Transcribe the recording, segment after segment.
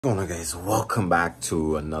What's going on, guys? Welcome back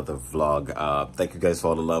to another vlog. Thank you guys for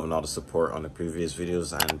all the love and all the support on the previous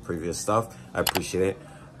videos and previous stuff. I appreciate it.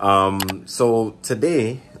 So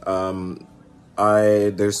today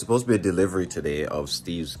there's supposed to be a delivery today of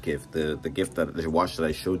Steve's gift, the gift, that the watch that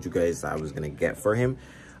I showed you guys that I was gonna get for him.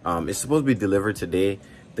 It's supposed to be delivered today.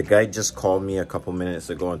 The guy just called me a couple minutes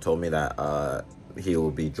ago and told me that he will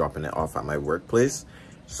be dropping it off at my workplace.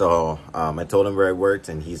 So I told him where I worked,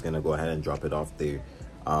 and he's gonna go ahead and drop it off there.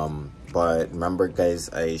 But remember, guys,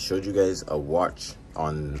 I showed you guys a watch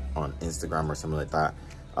on Instagram or something like that.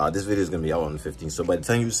 This video is gonna be out on the 15th, so by the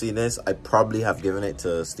time you see this, I probably have given it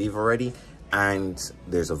to Steve already, and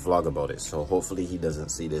there's a vlog about it, so hopefully he doesn't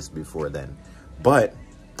see this before then. But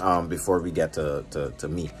before we get to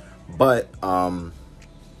me, but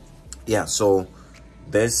yeah, so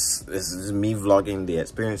this is me vlogging the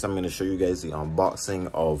experience. I'm going to show you guys the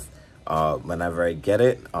unboxing of whenever I get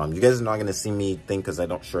it. You guys are not going to see me think, because I'm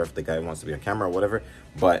not sure if the guy wants to be on camera or whatever,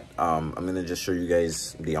 but I'm going to just show you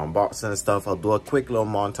guys the unboxing and stuff. I'll do a quick little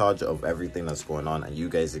montage of everything that's going on, and you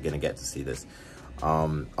guys are going to get to see this. I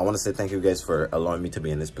want to say thank you guys for allowing me to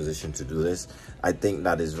be in this position to do this. I think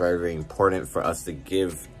that is very, very important for us to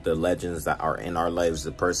give the legends that are in our lives,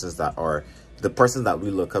 the persons that we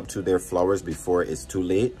look up to, their flowers before it's too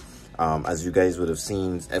late. As you guys would have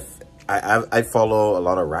seen, if I follow a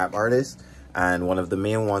lot of rap artists, and one of the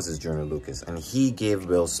main ones is Joyner Lucas, and he gave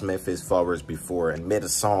Will Smith his flowers before and made a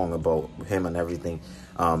song about him and everything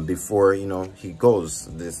before, you know, he goes.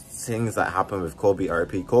 There's things that happen with Kobe,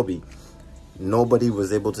 RP Kobe. Nobody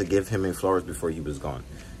was able to give him his flowers before he was gone.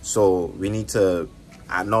 So we need to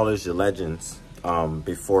acknowledge the legends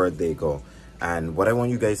before they go. And what I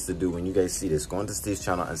want you guys to do when you guys see this, go onto Steve's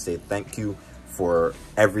channel and say thank you for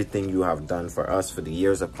everything you have done for us, for the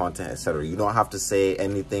years of content, etc. You don't have to say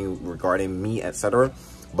anything regarding me, etc.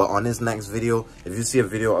 But on his next video, if you see a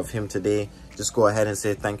video of him today, just go ahead and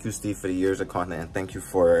say thank you, Steve, for the years of content, and thank you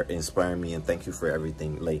for inspiring me, and thank you for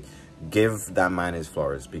everything. Like, give that man his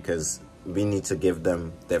flowers, because we need to give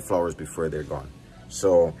them their flowers before they're gone.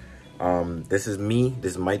 So this is me.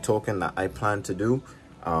 This is my token that I plan to do.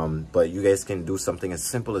 But you guys can do something as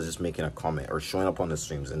simple as just making a comment or showing up on the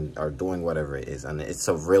streams and or doing whatever it is. And it's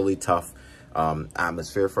a really tough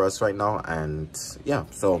atmosphere for us right now. And yeah,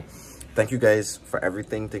 so thank you guys for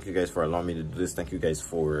everything. Thank you guys for allowing me to do this. Thank you guys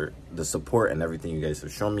for the support and everything you guys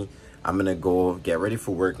have shown me. I'm gonna go get ready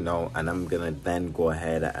for work now, and I'm gonna then go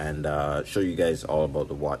ahead and show you guys all about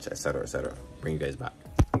the watch, etc., etc. Bring you guys back.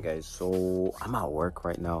 Hey guys, so I'm at work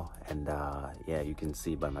right now, and yeah, you can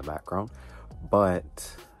see by my background.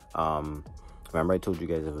 But remember I told you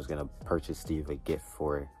guys I was gonna purchase Steve a gift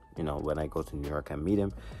for, you know, when I go to New York and meet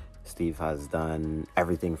him. Steve has done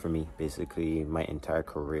everything for me. Basically, my entire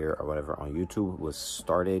career or whatever on YouTube was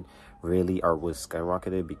started really, or was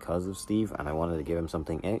skyrocketed because of Steve, and I wanted to give him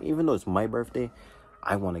something. And even though it's my birthday,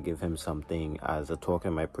 I want to give him something as a token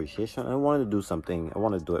of my appreciation. I wanted to do something. I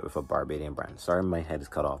want to do it with a Barbadian brand. Sorry, my head is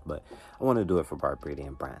cut off, but I want to do it for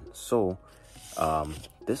Barbadian brand. So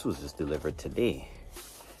this was just delivered today,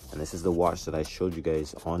 and this is the watch that I showed you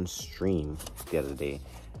guys on stream the other day.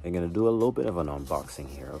 I'm gonna do a little bit of an unboxing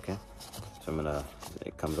here, okay? So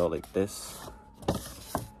it comes out like this,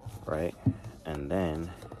 right? And then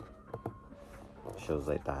it shows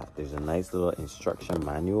like that. There's a nice little instruction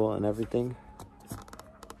manual and everything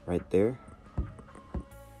right there.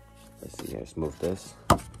 Let's see, let's move this.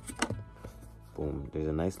 Boom, there's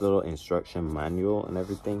a nice little instruction manual and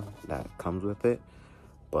everything that comes with it,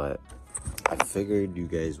 but I figured you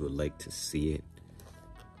guys would like to see it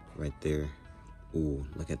right there. Ooh,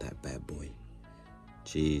 look at that bad boy.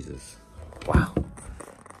 Jesus. Wow.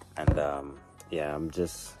 And yeah,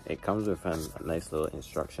 it comes with a nice little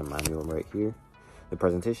instruction manual right here. The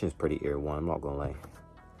presentation is pretty ear one, I'm not gonna lie.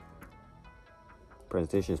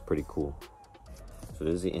 Presentation is pretty cool. So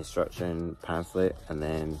this is the instruction pamphlet, and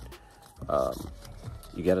then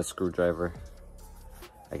you get a screwdriver,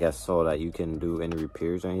 I guess, so that you can do any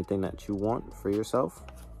repairs or anything that you want for yourself.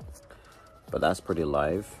 But that's pretty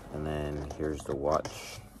live. And then here's the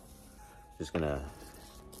watch. Just gonna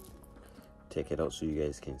take it out so you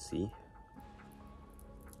guys can see.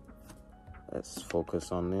 Let's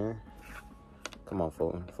focus on there. Come on,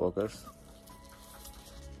 focus.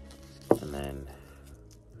 And then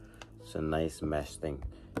it's a nice mesh thing.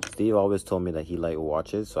 Steve always told me that he liked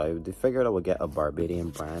watches, so I figured I would get a Barbadian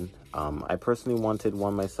brand. I personally wanted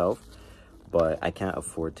one myself, but I can't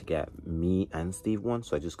afford to get me and Steve one,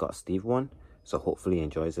 so I just got Steve one. So hopefully he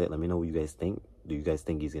enjoys it. Let me know what you guys think. Do you guys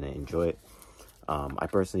think he's gonna enjoy it? I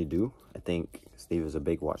personally do. I think Steve is a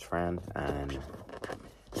big watch fan, and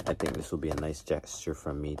I think this will be a nice gesture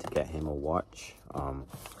from me to get him a watch,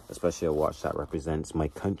 especially a watch that represents my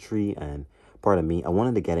country and part of me. I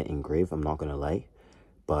wanted to get it engraved, I'm not gonna lie,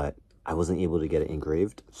 but I wasn't able to get it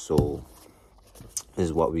engraved, so this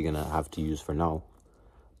is what we're gonna have to use for now.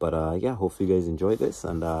 But yeah, hopefully you guys enjoyed this,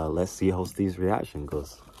 and let's see how Steve's reaction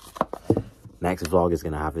goes. Next vlog is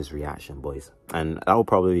gonna have his reaction, boys, and that will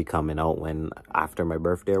probably be coming out after my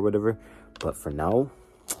birthday or whatever. But for now,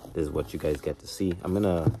 this is what you guys get to see. I'm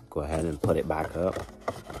gonna go ahead and put it back up.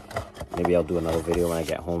 Maybe I'll do another video when I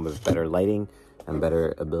get home with better lighting and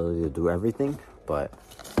better ability to do everything. But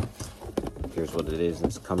here's what it is.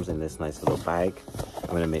 This comes in this nice little bag. I'm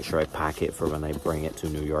gonna make sure I pack it for when I bring it to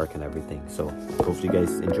New York and everything. So hopefully you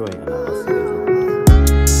guys enjoy, and I'll see you guys later.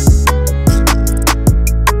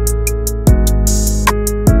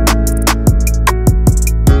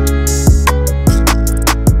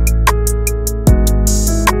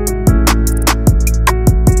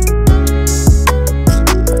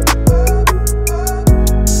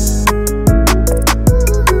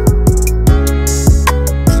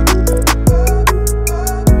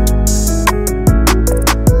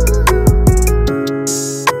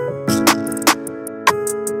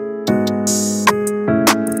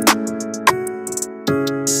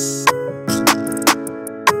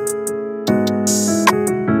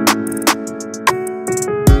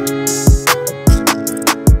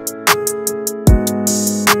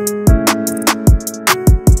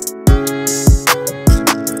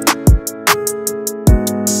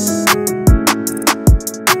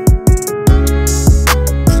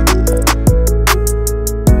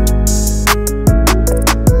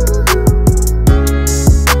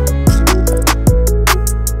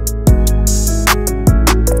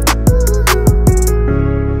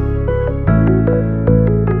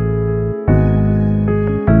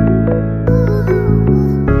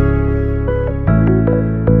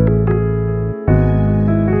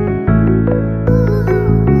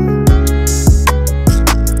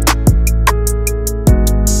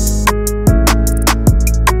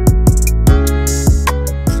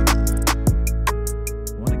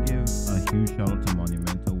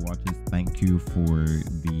 For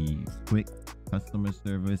the quick customer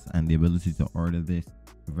service and the ability to order this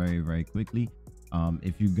very quickly.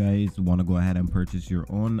 If you guys want to go ahead and purchase your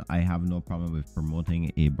own, I have no problem with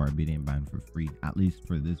promoting a Barbadian band for free, at least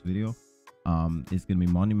for this video. It's gonna be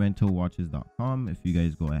monumentalwatches.com. If you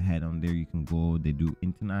guys go ahead on there, you can go. They do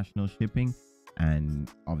international shipping and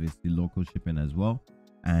obviously local shipping as well.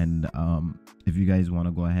 And if you guys want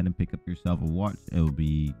to go ahead and pick up yourself a watch, it will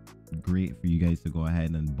be great for you guys to go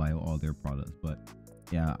ahead and buy all their products. But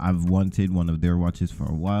yeah, I've wanted one of their watches for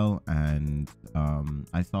a while, and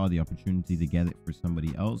I saw the opportunity to get it for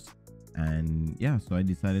somebody else, and yeah, so I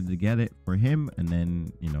decided to get it for him. And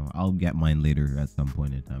then, you know, I'll get mine later at some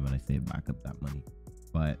point in time when I save back up that money.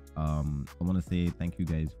 But I want to say thank you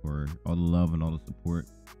guys for all the love and all the support.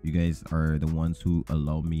 You guys are the ones who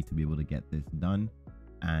allow me to be able to get this done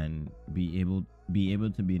and be able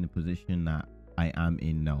to be in a position that I am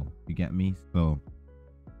in now. You get me? So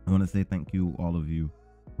I want to say thank you, all of you,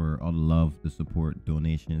 for all the love, the support,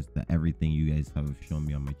 donations, everything you guys have shown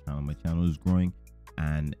me on my channel. My channel is growing,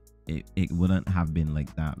 and it wouldn't have been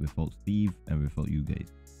like that without Steve and without you guys.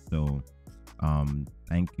 So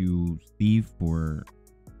thank you, Steve, for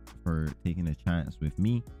taking a chance with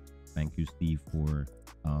me. Thank you, Steve, for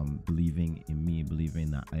believing in me,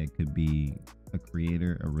 believing that I could be a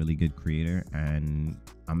creator, a really good creator. And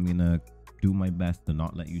I'm gonna do my best to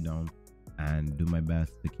not let you down, and do my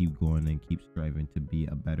best to keep going and keep striving to be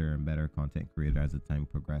a better and better content creator as the time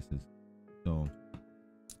progresses. So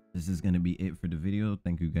this is going to be it for the video.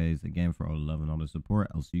 Thank you guys again for all the love and all the support.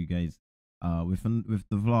 I'll see you guys with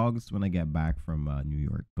the vlogs when I get back from New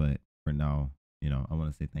York. But for now, you know, I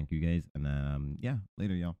want to say thank you guys, and yeah,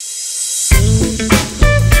 later, y'all.